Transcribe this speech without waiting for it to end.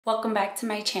Welcome back to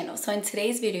my channel. So in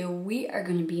today's video, we are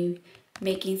going to be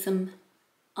making some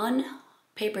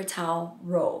unpaper towel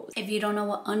rolls. If you don't know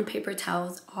what unpaper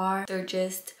towels are, they're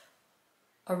just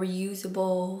a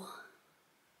reusable,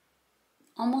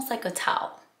 almost like a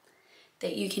towel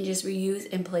that you can just reuse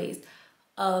in place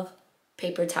of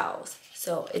paper towels.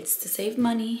 So it's to save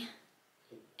money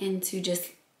and to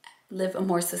just live a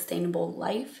more sustainable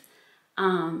life.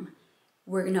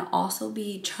 We're going to also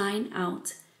be trying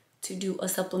out to do a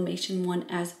sublimation one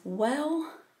as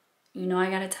well. You know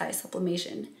I gotta tie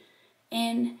sublimation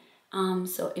in.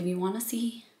 So if you wanna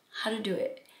see how to do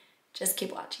it, just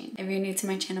keep watching. If you're new to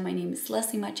my channel, my name is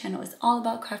Leslie. My channel is all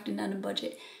about crafting on a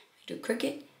budget. I do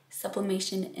Cricut,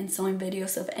 sublimation, and sewing videos.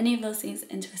 So if any of those things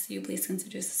interest you, please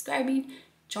consider subscribing,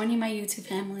 joining my YouTube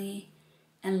family,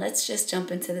 and let's just jump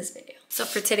into this video. So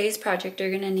for today's project, you're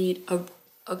gonna need a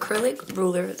acrylic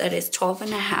ruler that is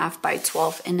 12.5 by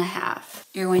 12.5.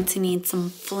 You're going to need some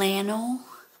flannel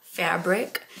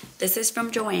fabric. This is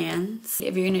from Joann's.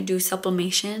 If you're gonna do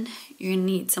sublimation, you're gonna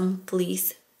need some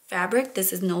fleece fabric.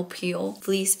 This is no peel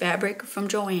fleece fabric from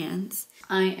Joann's.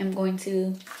 I am going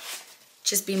to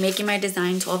just be making my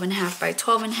design 12.5 by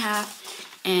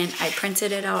 12.5, and I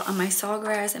printed it out on my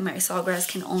Sawgrass, and my Sawgrass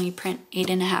can only print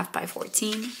 8.5 by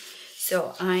 14.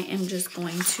 So I am just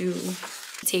going to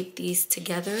tape these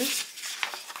together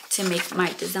to make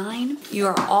my design. You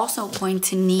are also going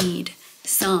to need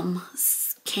some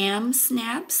cam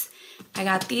snaps. I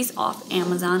got these off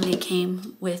Amazon. They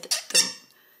came with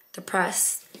the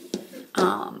press,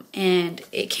 and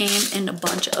it came in a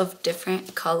bunch of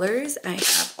different colors. I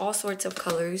have all sorts of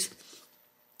colors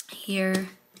here,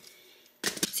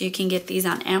 so you can get these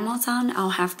on Amazon.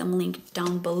 I'll have them linked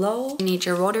down below. You need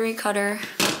your rotary cutter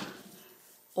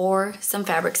or some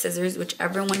fabric scissors,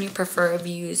 whichever one you prefer. If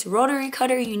you use rotary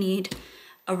cutter, you need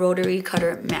a rotary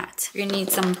cutter mat. You're gonna need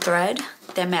some thread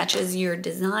that matches your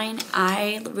design.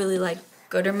 I really like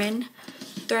Gutermann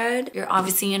thread. You're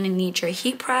obviously gonna need your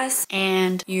heat press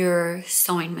and your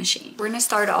sewing machine. We're gonna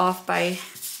start off by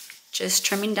just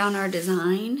trimming down our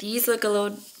design. These look a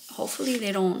little, hopefully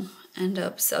they don't end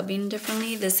up subbing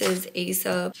differently. This is a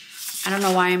sub. I don't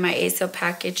know why in my A-sub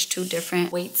package two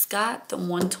different weights got. The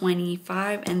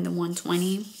 125 and the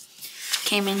 120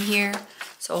 came in here.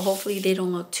 So hopefully they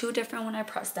don't look too different when I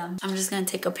press them. I'm just gonna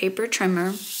take a paper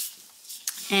trimmer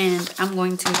and I'm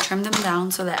going to trim them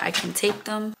down so that I can tape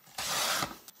them.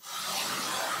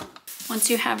 Once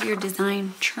you have your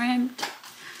design trimmed,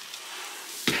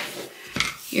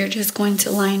 you're just going to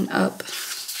line up.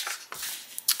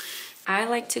 I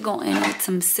like to go in with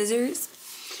some scissors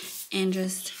and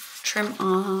just trim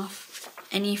off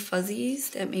any fuzzies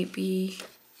that may be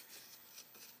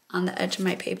on the edge of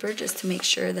my paper, just to make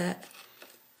sure that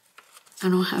I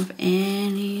don't have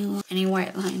any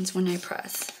white lines when I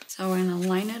press. So we're gonna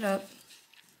line it up.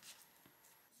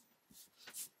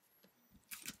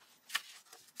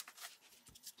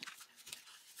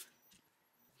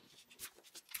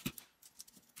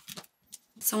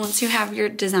 So once you have your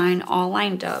design all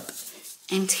lined up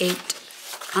and taped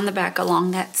on the back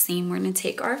along that seam, we're going to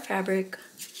take our fabric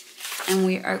and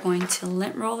we are going to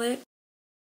lint roll it.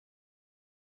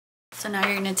 So now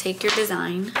you're going to take your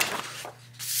design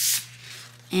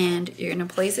and you're going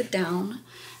to place it down.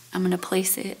 I'm going to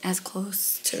place it as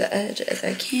close to the edge as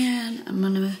I can. I'm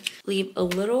going to leave a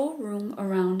little room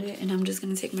around it, and I'm just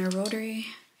going to take my rotary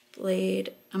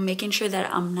blade. I'm making sure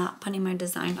that I'm not putting my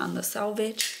design on the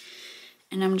selvage.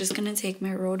 And I'm just going to take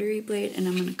my rotary blade and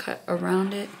I'm going to cut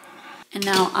around it. And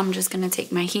now I'm just going to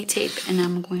take my heat tape and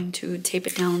I'm going to tape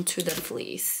it down to the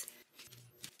fleece.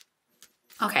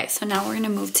 Okay, so now we're going to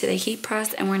move to the heat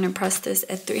press, and we're going to press this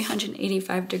at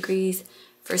 385 degrees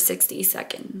for 60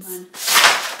 seconds.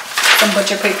 Some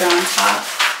butcher paper on top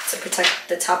to protect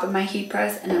the top of my heat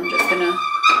press, and I'm just going to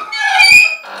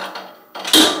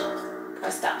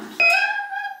press down.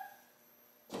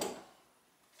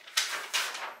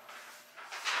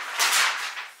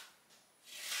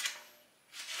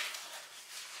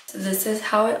 So this is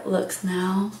how it looks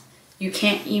now. You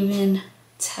can't even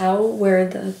tell where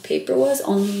the paper was,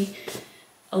 only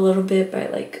a little bit by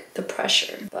like the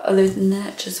pressure. But other than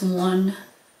that, just one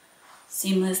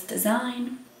seamless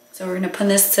design. So we're gonna put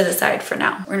this to the side for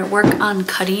now. We're gonna work on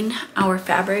cutting our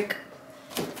fabric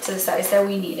to the size that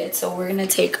we need it. So we're gonna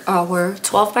take our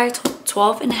 12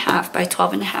 and a half by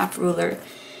 12.5 ruler,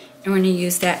 and we're gonna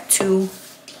use that to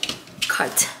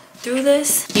cut through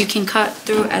this. You can cut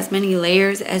through as many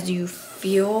layers as you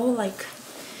feel like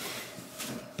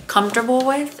comfortable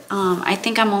with. I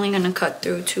think I'm only gonna cut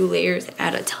through 2 layers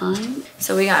at a time.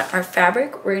 So we got our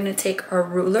fabric. We're gonna take our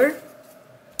ruler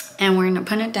and we're gonna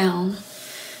put it down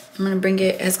I'm gonna bring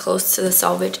it as close to the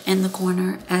selvage in the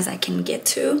corner as I can get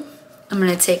to. I'm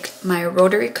gonna take my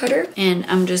rotary cutter and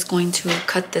I'm just going to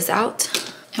cut this out.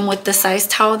 And with the size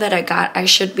towel that I got, I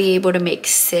should be able to make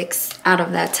 6 out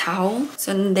of that towel.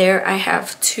 So in there I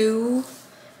have 2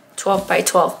 12 by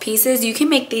 12 pieces. You can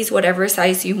make these whatever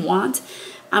size you want.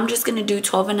 I'm just gonna do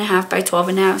 12.5 by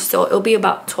 12.5, so it'll be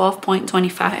about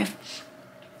 12.25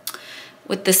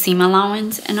 with the seam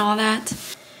allowance and all that.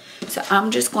 So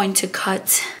I'm just going to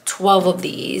cut 12 of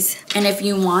these. And if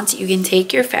you want, you can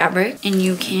take your fabric and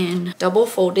you can double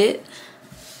fold it.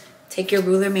 Take your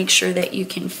ruler, make sure that you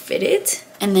can fit it,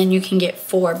 and then you can get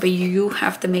 4, but you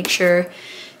have to make sure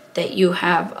that you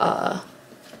have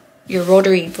your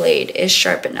rotary blade is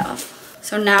sharp enough.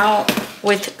 So now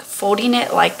with folding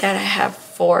it like that, I have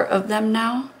 4 of them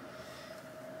now.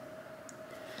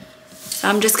 So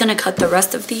I'm just gonna cut the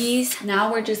rest of these.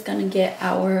 Now we're just gonna get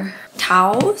our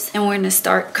towels and we're gonna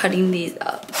start cutting these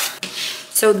up.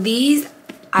 So these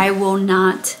I will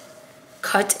not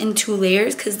cut in 2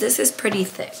 layers because this is pretty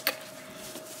thick.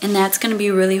 And that's gonna be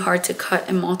really hard to cut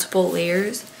in multiple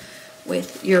layers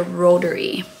with your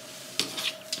rotary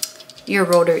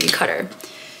cutter.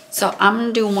 So I'm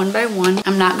gonna do 1 by 1.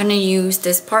 I'm not gonna use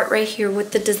this part right here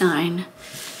with the design.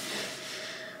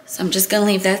 So I'm just gonna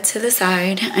leave that to the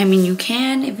side. I mean, you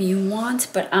can if you want,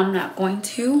 but I'm not going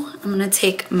to. I'm gonna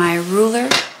take my ruler,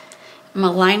 I'm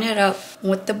gonna line it up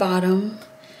with the bottom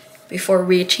before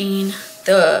reaching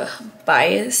the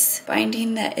bias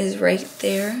binding that is right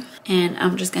there. And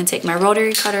I'm just gonna take my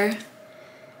rotary cutter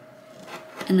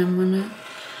and I'm gonna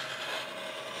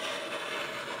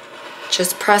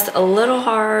just press a little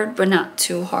hard, but not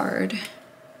too hard.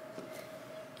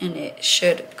 And it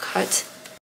should cut.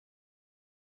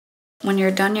 When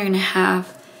you're done, you're gonna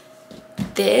have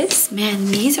this. Man,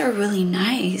 these are really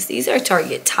nice. These are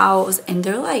Target towels and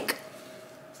they're like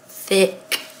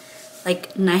thick,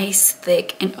 like nice,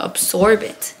 thick, and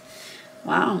absorbent.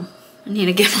 Wow, I need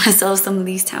to give myself some of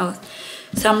these towels.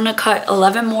 So I'm gonna cut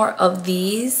 11 more of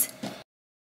these.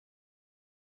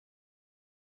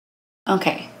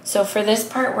 Okay, so for this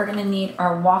part, we're gonna need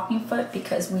our walking foot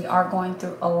because we are going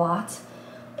through a lot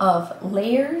of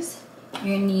layers.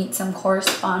 You're gonna need some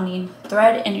corresponding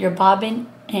thread in your bobbin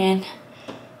and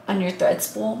on your thread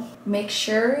spool. Make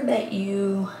sure that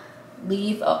you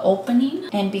leave an opening,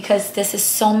 and because this is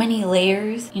so many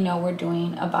layers, you know, we're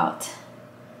doing about,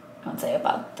 I would say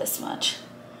about this much,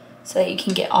 so that you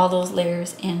can get all those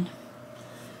layers in.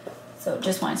 So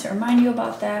just wanted to remind you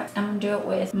about that. I'm gonna do it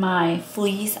with my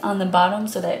fleece on the bottom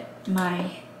so that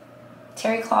my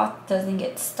terry cloth doesn't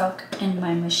get stuck in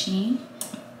my machine.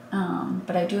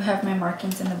 But I do have my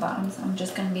markings in the bottom, so I'm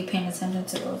just going to be paying attention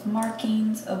to those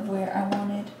markings of where I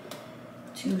wanted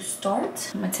to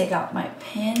start. I'm going to take out my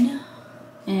pin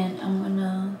and I'm going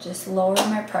to just lower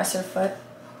my presser foot.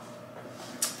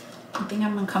 I think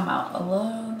I'm going to come out a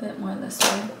little bit more this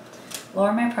way.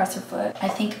 Lower my presser foot. I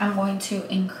think I'm going to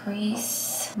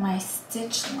increase my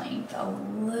stitch length a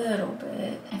little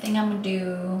bit. I think I'm going to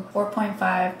do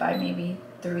 4.5 by maybe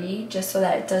 3, just so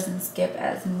that it doesn't skip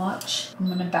as much. I'm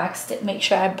gonna back stitch, make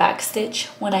sure I back stitch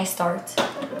when I start.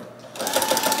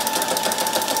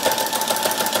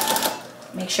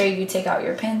 Make sure you take out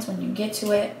your pins when you get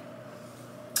to it.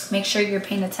 Make sure you're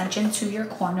paying attention to your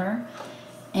corner.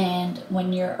 And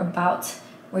when you're about,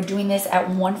 we're doing this at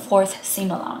 1/4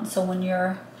 seam allowance. So when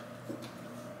you're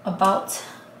about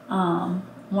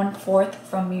 1/4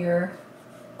 from your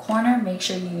corner, make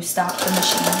sure you stop the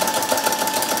machine.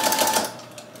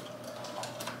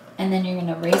 And then you're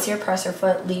gonna raise your presser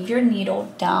foot, leave your needle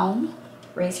down,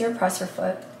 raise your presser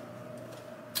foot,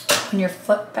 put your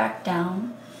foot back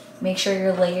down, make sure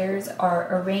your layers are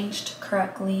arranged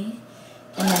correctly,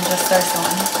 and then just start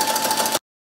sewing.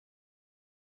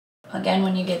 Again,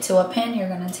 when you get to a pin, you're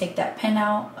gonna take that pin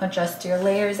out, adjust your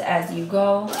layers as you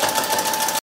go.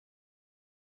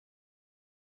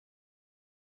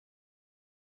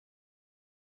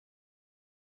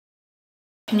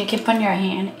 And you can put your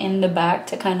hand in the back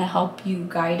to kind of help you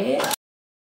guide it.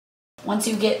 Once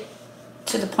you get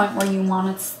to the point where you want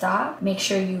it to stop, make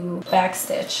sure you back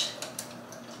stitch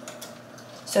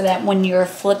so that when you're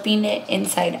flipping it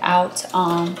inside out,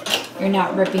 you're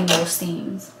not ripping those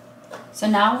seams. So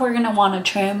now we're gonna want to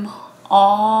trim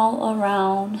all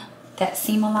around that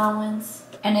seam allowance,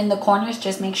 and in the corners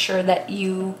just make sure that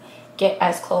you get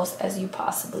as close as you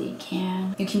possibly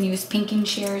can. You can use pinking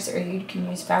shears or you can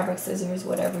use fabric scissors,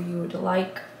 whatever you would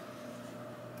like.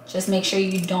 Just make sure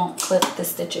you don't clip the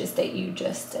stitches that you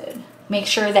just did. Make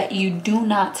sure that you do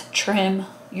not trim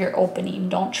your opening.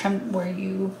 Don't trim where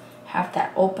you have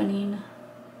that opening.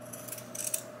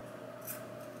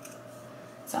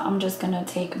 So I'm just gonna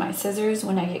take my scissors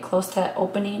when I get close to that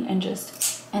opening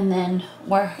and then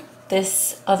where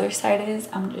this other side is,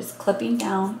 I'm just clipping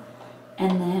down,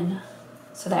 and then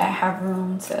so that I have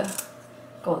room to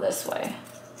go this way.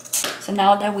 So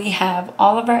now that we have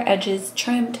all of our edges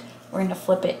trimmed, we're gonna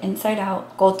flip it inside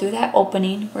out, go through that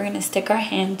opening. We're gonna stick our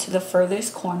hand to the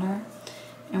furthest corner,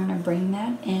 and we're gonna bring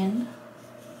that in.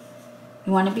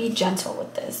 You wanna be gentle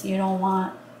with this. You don't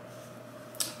want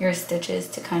your stitches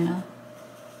to kind of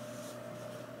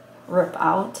rip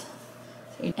out.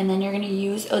 And then you're gonna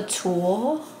use a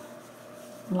tool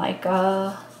like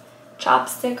a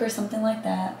chopstick or something like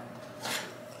that,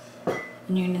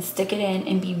 and you're gonna stick it in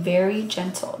and be very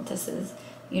gentle.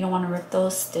 You don't want to rip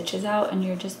those stitches out, and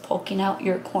you're just poking out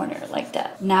your corner like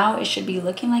that. Now it should be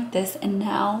looking like this, and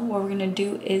now what we're gonna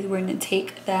do is we're gonna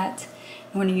take that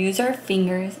and we're gonna use our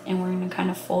fingers and we're gonna kind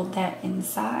of fold that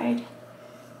inside.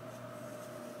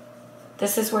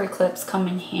 This is where clips come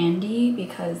in handy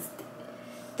because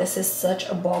this is such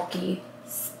a bulky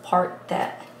part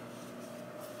that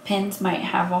pins might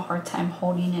have a hard time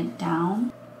holding it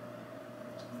down.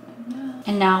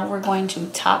 And now we're going to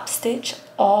top stitch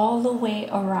all the way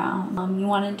around. You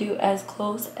want to do as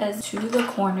close as to the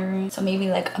corner, so maybe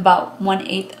like about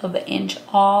 1/8 of an inch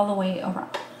all the way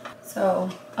around. So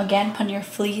again, put your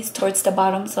fleece towards the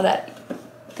bottom so that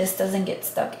this doesn't get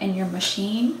stuck in your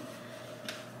machine.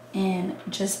 And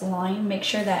just make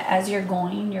sure that as you're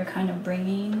going, you're kind of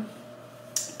bringing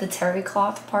the terry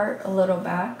cloth part a little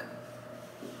back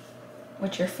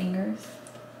with your fingers.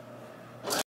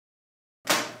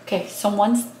 Okay, so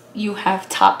once you have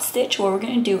top stitch, what we're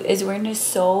gonna do is we're gonna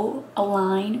sew a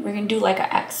line. We're gonna do like an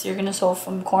X. You're gonna sew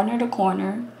from corner to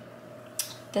corner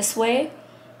this way,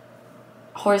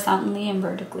 horizontally and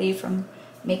vertically, from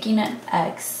making an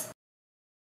X.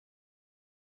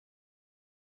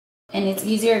 And it's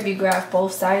easier if you grab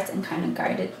both sides and kind of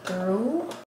guide it through.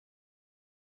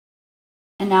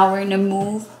 And now we're gonna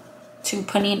move to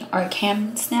putting our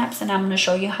cam snaps, and I'm gonna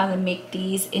show you how to make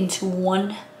these into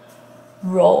one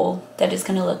roll that is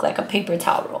gonna look like a paper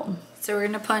towel roll. So we're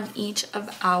gonna put each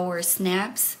of our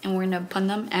snaps, and we're gonna put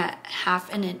them at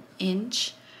 1/2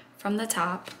 inch from the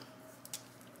top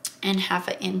and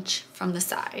 1/2 inch from the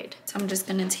side. So I'm just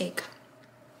gonna take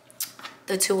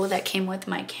the tool that came with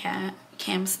my cam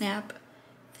snap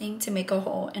thing to make a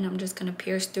hole, and I'm just gonna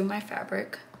pierce through my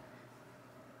fabric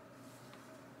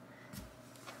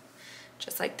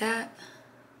just like that.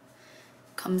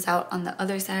 Comes out on the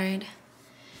other side,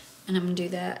 and I'm gonna do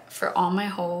that for all my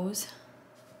holes.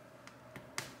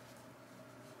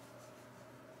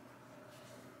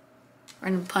 We're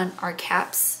gonna put our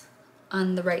caps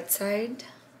on the right side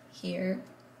here,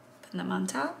 put them on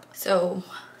top. So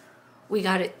we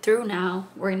got it through. Now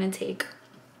we're gonna take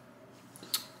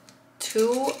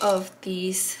 2 of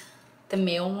these, the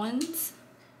male ones.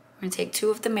 We're gonna take 2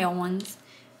 of the male ones,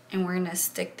 and we're gonna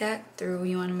stick that through.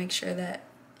 You wanna make sure that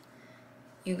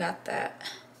you got that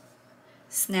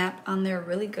snap on there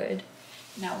really good.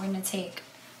 Now we're gonna take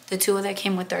the tool that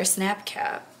came with our snap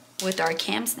cap, with our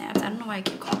cam snaps. I don't know why I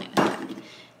keep calling it that.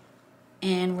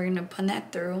 And we're gonna put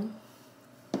that through.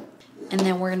 And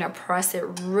then we're gonna press it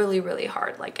really, really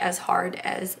hard, like as hard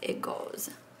as it goes.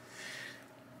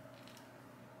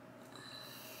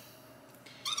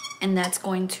 And that's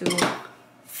going to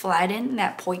flatten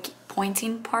that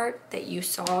pointing part that you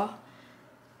saw,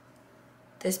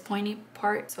 this pointy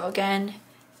part. So again,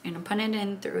 you're gonna put it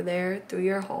in through there, through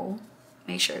your hole.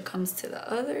 Make sure it comes to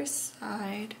the other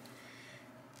side.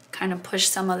 Kind of push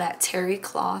some of that terry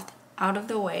cloth out of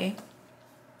the way.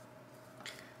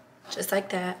 Just like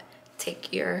that.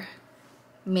 Take your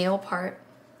male part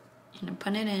and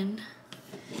put it in.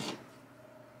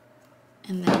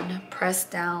 And then press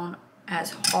down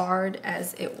as hard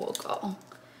as it will go.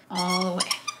 All the way.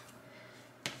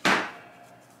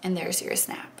 And there's your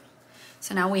snap.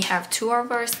 So now we have 2 of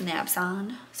our snaps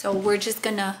on. So we're just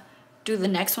gonna do the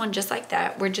next one just like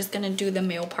that. We're just gonna do the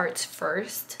male parts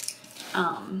first.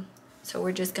 So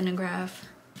we're just gonna grab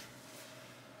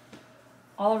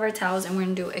all of our towels, and we're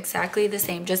gonna do exactly the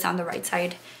same, just on the right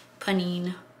side,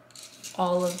 putting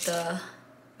all of the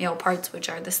male parts, which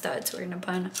are the studs. We're gonna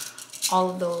put all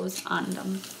of those on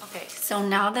them. Okay, so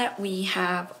now that we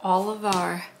have all of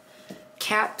our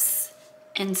caps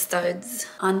and studs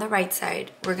on the right side,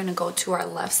 we're gonna go to our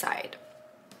left side.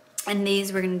 And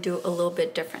these we're gonna do a little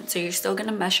bit different. So you're still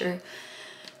gonna measure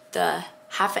the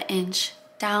 1/2 inch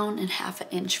down and 1/2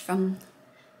 inch from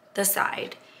the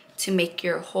side to make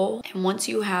your hole. And once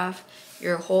you have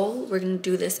your hole, we're gonna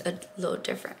do this a little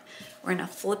different. We're gonna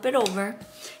flip it over,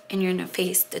 and you're gonna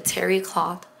face the terry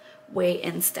cloth way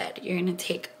instead. You're gonna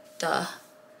take the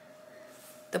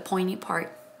pointy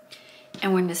part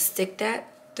And we're gonna stick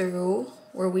that through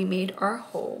where we made our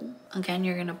hole. Again,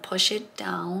 you're gonna push it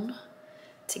down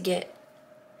to get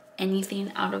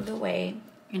anything out of the way.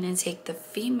 You're gonna take the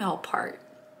female part,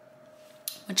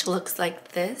 which looks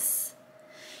like this.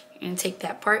 You're gonna take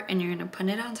that part and you're gonna put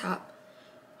it on top,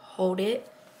 hold it,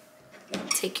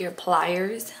 take your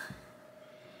pliers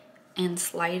and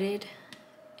slide it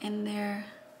in there.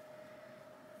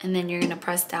 And then you're gonna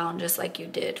press down just like you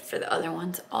did for the other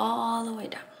ones, all the way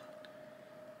down.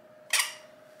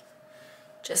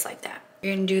 Just like that.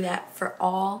 You're gonna do that for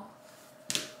all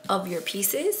of your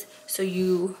pieces. So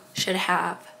you should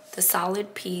have the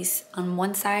solid piece on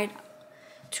one side,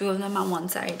 2 of them on one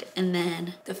side, and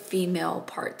then the female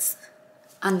parts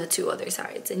on the 2 other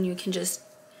sides. And you can just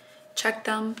check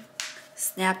them,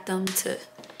 snap them to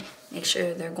make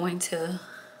sure they're going to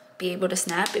be able to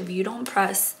snap. If you don't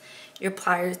press your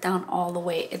pliers down all the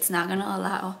way, it's not gonna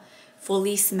allow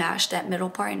fully smash that middle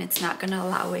part, and it's not gonna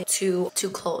allow it to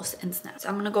close and snap. So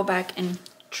I'm gonna go back and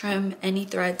trim any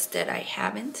threads that I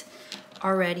haven't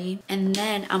already. And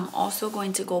then I'm also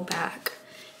going to go back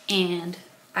and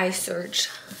I serged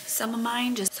some of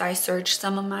mine.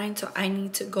 So I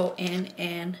need to go in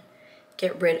and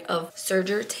get rid of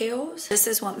serger tails. This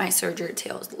is what my serger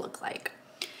tails look like.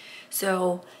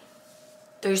 So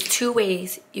there's 2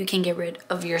 ways you can get rid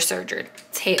of your serger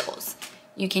tails.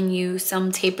 You can use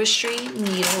some tapestry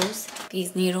needles,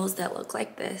 these needles that look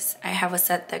like this. I have a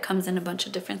set that comes in a bunch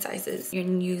of different sizes. You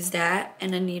can use that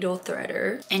and a needle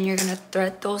threader, and you're gonna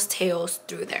thread those tails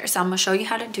through there. So I'm gonna show you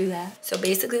how to do that. So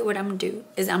basically what I'm gonna do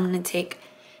is I'm gonna take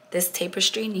this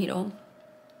tapestry needle,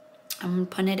 I'm gonna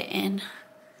put it in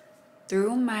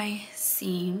through my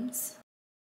seams.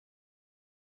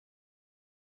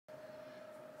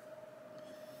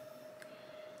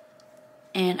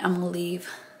 And I'm gonna leave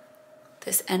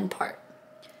this end part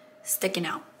sticking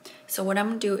out. So what I'm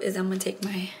gonna do is I'm gonna take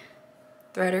my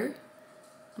threader,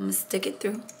 I'm gonna stick it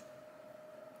through,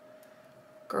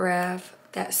 grab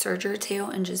that serger tail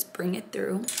and just bring it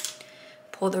through,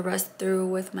 pull the rest through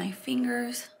with my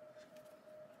fingers,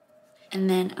 and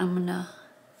then I'm gonna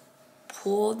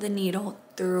pull the needle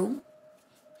through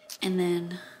and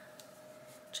then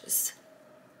just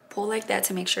pull like that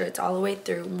to make sure it's all the way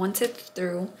through. Once it's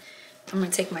through, I'm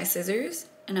gonna take my scissors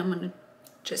and I'm gonna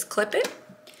just clip it,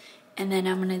 and then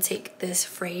I'm gonna take this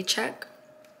fray check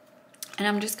and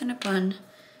I'm just gonna put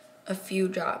a few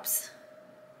drops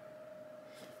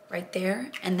right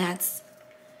there, and that's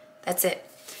it.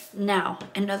 Now,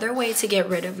 another way to get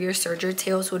rid of your serger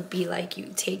tails would be like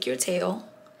you take your tail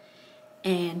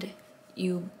and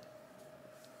you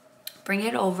bring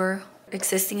it over,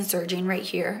 existing serging right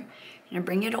here. You're gonna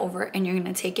bring it over and you're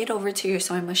gonna take it over to your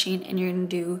sewing machine and you're gonna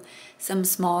do some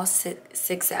small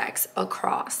zigzags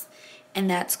across, and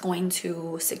that's going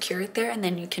to secure it there, and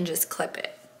then you can just clip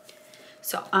it.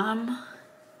 So I'm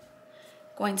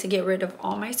going to get rid of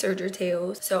all my serger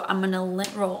tails. So I'm gonna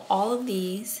lint roll all of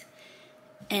these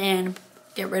and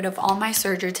get rid of all my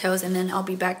serger tails, and then I'll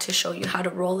be back to show you how to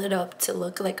roll it up to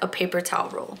look like a paper towel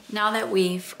roll. Now that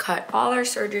we've cut all our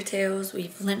serger tails,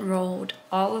 we've lint rolled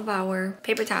all of our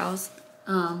paper towels,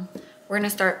 we're gonna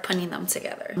start putting them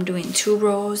together. I'm doing 2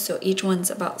 rows, so each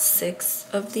one's about 6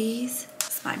 of these.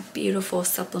 It's my beautiful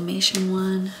sublimation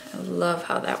one. I love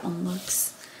how that one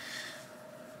looks.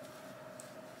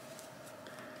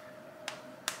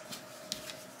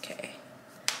 Okay,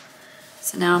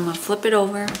 so now I'm gonna flip it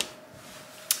over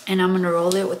and I'm gonna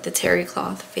roll it with the terry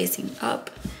cloth facing up.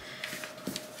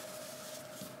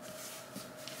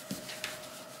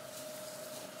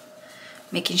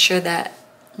 Making sure that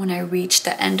when I reach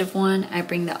the end of one, I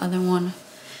bring the other one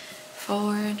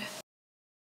forward.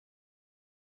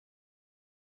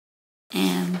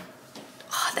 And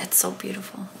oh, that's so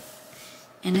beautiful.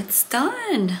 And it's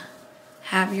done.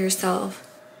 Have yourself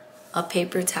a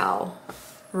paper towel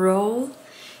roll,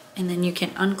 and then you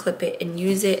can unclip it and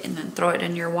use it and then throw it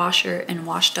in your washer and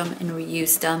wash them and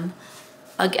reuse them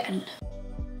again.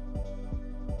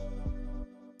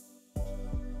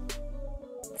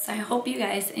 So I hope you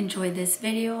guys enjoyed this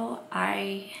video.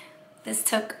 I'm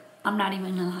not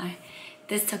even gonna lie,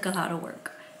 this took a lot of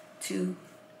work to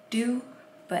do,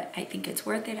 but I think it's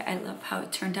worth it. I love how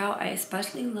it turned out. I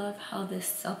especially love how this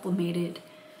sublimated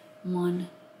one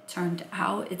turned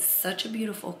out. It's such a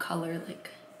beautiful color. Like,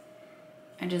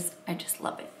 I just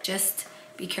love it. Just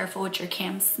be careful with your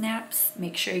cam snaps.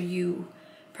 Make sure you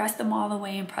press them all the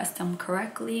way and press them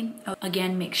correctly.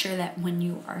 Again, make sure that when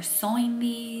you are sewing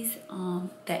these,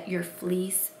 that your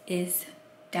fleece is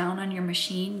down on your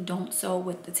machine. Don't sew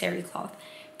with the terry cloth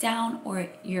down or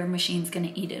your machine's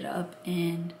gonna eat it up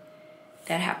and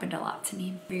that happened a lot to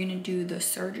me. We're gonna do the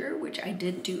serger, which I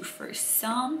did do for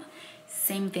some.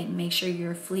 Same thing, make sure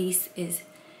your fleece is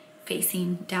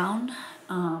facing down.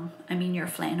 I mean your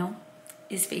flannel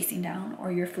is facing down,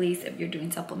 or your fleece if you're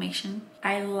doing sublimation.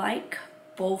 I like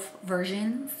both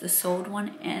versions, the sewed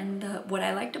one and what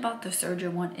I liked about the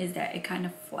serger one is that it kind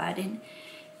of flattened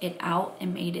it out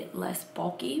and made it less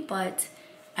bulky, but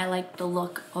I like the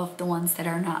look of the ones that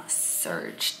are not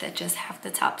serged, that just have the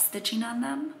top stitching on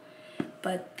them.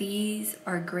 But these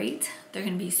are great. They're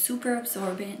gonna be super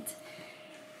absorbent,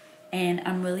 and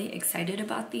I'm really excited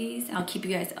about these. I'll keep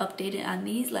you guys updated on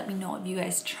these. Let me know if you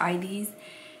guys try these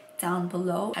down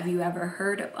below. Have you ever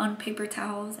heard of unpaper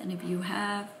towels? And if you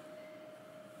have,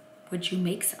 would you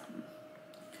make some?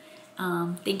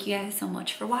 Thank you guys so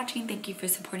much for watching. Thank you for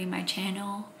supporting my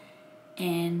channel,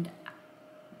 and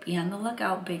be on the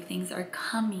lookout. Big things are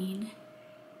coming,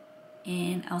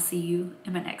 and I'll see you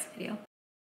in my next video.